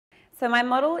So my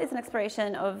model is an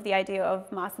exploration of the idea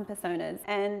of masks and personas,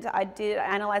 and I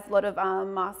analyze a lot of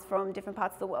masks from different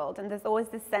parts of the world, and there's always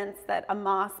this sense that a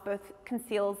mask both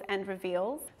conceals and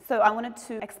reveals. So I wanted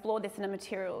to explore this in a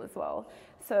material as well.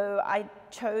 So I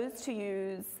chose to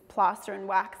use plaster and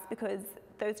wax because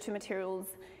those two materials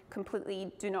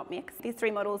completely do not mix. These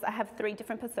three models, I have three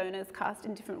different personas cast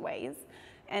in different ways,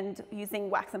 and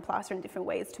using wax and plaster in different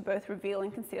ways to both reveal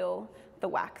and conceal the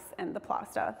wax and the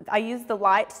plaster. I use the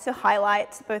light to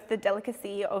highlight both the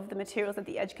delicacy of the materials at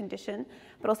the edge condition,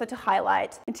 but also to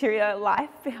highlight interior life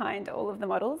behind all of the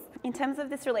models. In terms of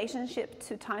this relationship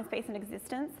to time, space, and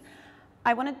existence,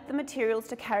 I wanted the materials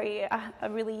to carry a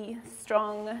really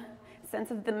strong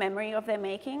sense of the memory of their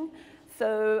making.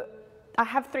 So I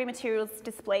have three materials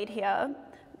displayed here,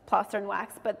 plaster and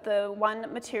wax, but the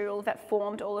one material that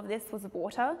formed all of this was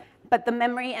water. But the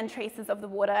memory and traces of the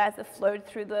water as it flowed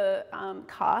through the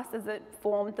cast, as it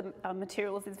formed the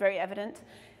materials, is very evident.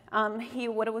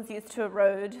 Here water was used to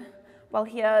erode, while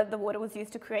here the water was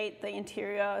used to create the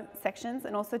interior sections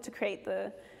and also to create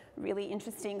the really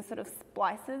interesting sort of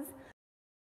splices.